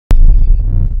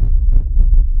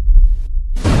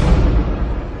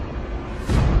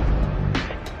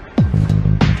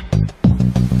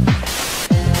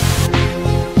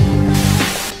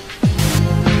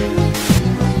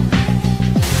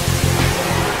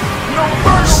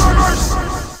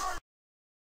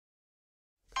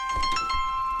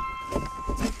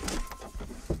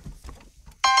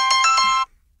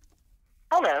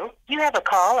You have a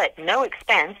call at no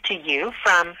expense to you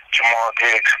from Jamal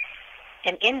Diggs,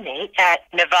 an inmate at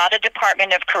Nevada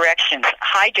Department of Corrections,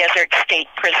 High Desert State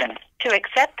Prison. To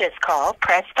accept this call,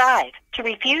 press 5. To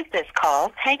refuse this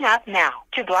call, hang up now.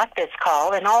 To block this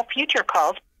call and all future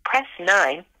calls, press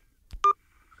 9.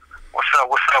 What's up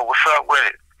with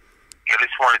it? Yeah,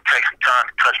 just wanted to take some time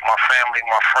to touch my family,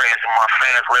 my friends, and my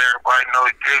fans. Let everybody know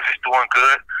that Diggs is doing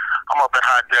good. I'm up at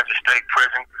High Desert State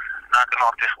Prison, knocking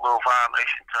off this little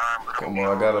violation time. Come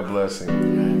on, I got a blessing.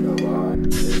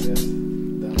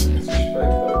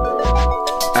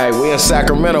 Hey, we in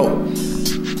Sacramento.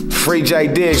 Free J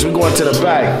Diggs, we going to the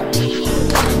Bay.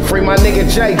 Free my nigga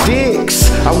J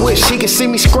Diggs. I wish he could see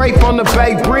me scrape on the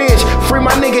Bay Bridge. Free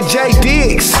my nigga J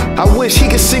Diggs. I wish he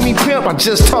could see me pimp. I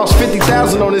just tossed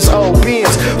 50,000 on this old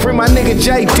Benz. Free my nigga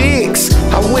J Diggs.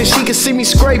 I wish he could see me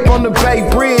scrape on the Bay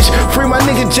Bridge. Free my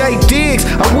nigga J Diggs.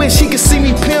 I wish he could see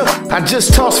me pimp. I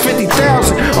just tossed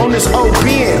 50,000 on this old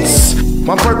Benz.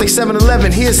 My birthday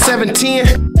 7/11, here's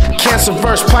 7/10. Cancer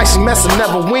verse Pisces, mess will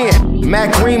never win.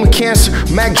 Mac Green with cancer,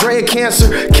 Mac Dre a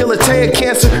cancer, Killer Tay a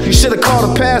cancer. You should've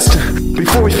called a pastor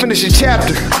before we finish the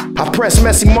chapter. I pressed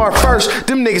Messy Mar first,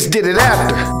 them niggas did it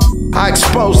after. I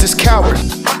exposed this coward.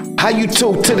 How you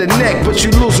took to the neck, but you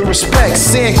losing respect.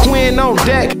 San Quinn on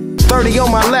deck, 30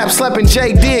 on my lap, slapping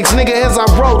J Diggs, nigga, as I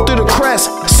roll through the crest.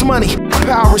 It's money,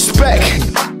 power, respect.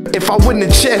 If I wouldn't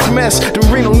have checked mess, the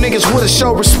Reno niggas would've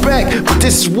showed respect. But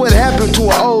this is what happened to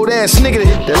an old ass nigga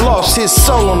that lost his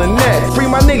soul on the net. Free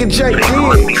my nigga J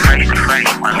Diggs.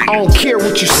 I don't care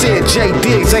what you said, J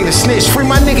Diggs ain't a snitch. Free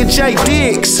my nigga J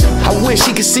Diggs. I wish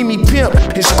he could see me pimp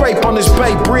and scrape on this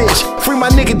Bay Bridge. Free my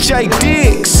nigga J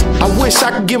Diggs. I wish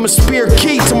I could give him a spare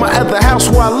key to my other house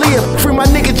where I live. Free my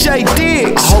nigga J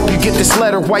Diggs. I hope you get this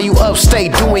letter while you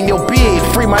upstate doing your bid.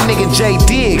 Free my nigga J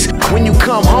Diggs. When you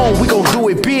come home, we gon' do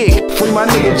it big. Free my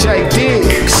nigga J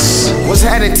Diggs. What's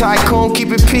happening, Tycoon?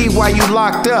 Keep it P while you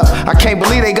locked up. I can't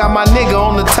believe they got my nigga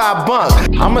on the top bunk.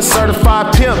 I'm a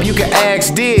certified pimp, you can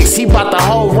ask Diggs. He bought the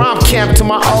whole romp camp to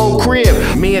my old crib.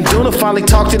 Me and Duna finally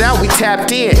talked it out, we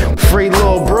tapped in. Free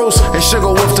Lil Bruce and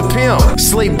Sugar with the pimp.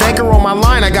 Sleep Baker on my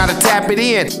line, I gotta tap it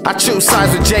in. I choose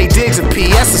sides with J Diggs and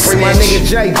PS. Free my nigga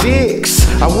J Diggs.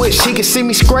 I wish he could see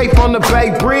me scrape on the Bay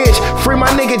Bridge. Free my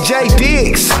nigga J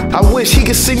Diggs. I wish he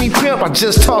could see me pimp. I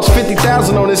just tossed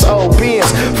 50,000 on this old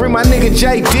Benz. Free my nigga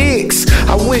J Diggs.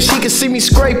 I wish he could see me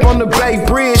scrape on the Bay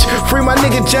Bridge. Free my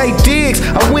nigga J Diggs.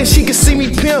 I wish he could see me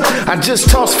pimp. I just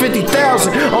tossed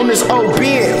 50,000 on this old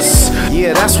Benz.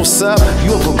 Yeah, that's what's up.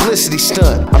 You a publicity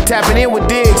stunt. I'm tapping in with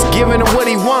Diggs, giving him what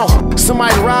he want.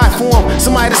 Somebody to ride for him,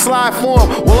 somebody to slide for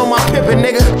him. Well, on my pimpin',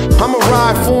 nigga, I'ma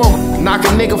ride for him. Knock a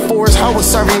nigga for his hoe and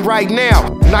serve him right now.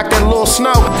 Knock that little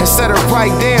snow and set her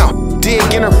right down.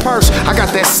 Dig in her purse, I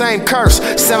got that same curse.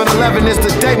 7/11 is the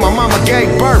day my mama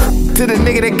gave birth to the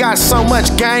nigga that got so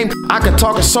much game. I could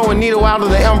talk a sewing needle out of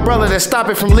the umbrella that stop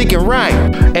it from leaking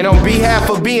rain. And on behalf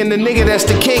of being the nigga that's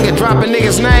the king of dropping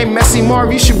niggas' name, Messy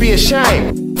Marv, you should be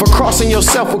ashamed for crossing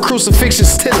yourself with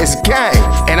crucifixions to this game.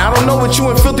 And I don't know what you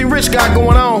and Filthy Rich got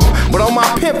going on, but on my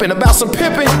pimpin', about some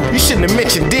pimpin', you shouldn't have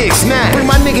mentioned Diggs' name. Free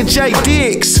my nigga J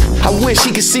Diggs. I wish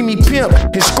he could see me pimp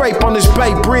and scrape on this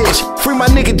Bay Bridge. Free my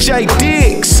nigga J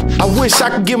Diggs. I wish I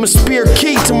could give him a spare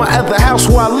key to my other house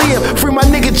where I live. Free my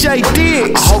nigga J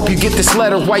Diggs. I hope you get this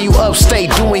letter while you upstate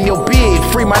doing your bid.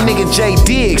 Free my nigga J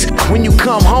Diggs. When you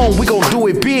come home, we gon' do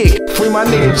it big. Free my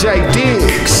nigga J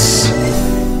Diggs.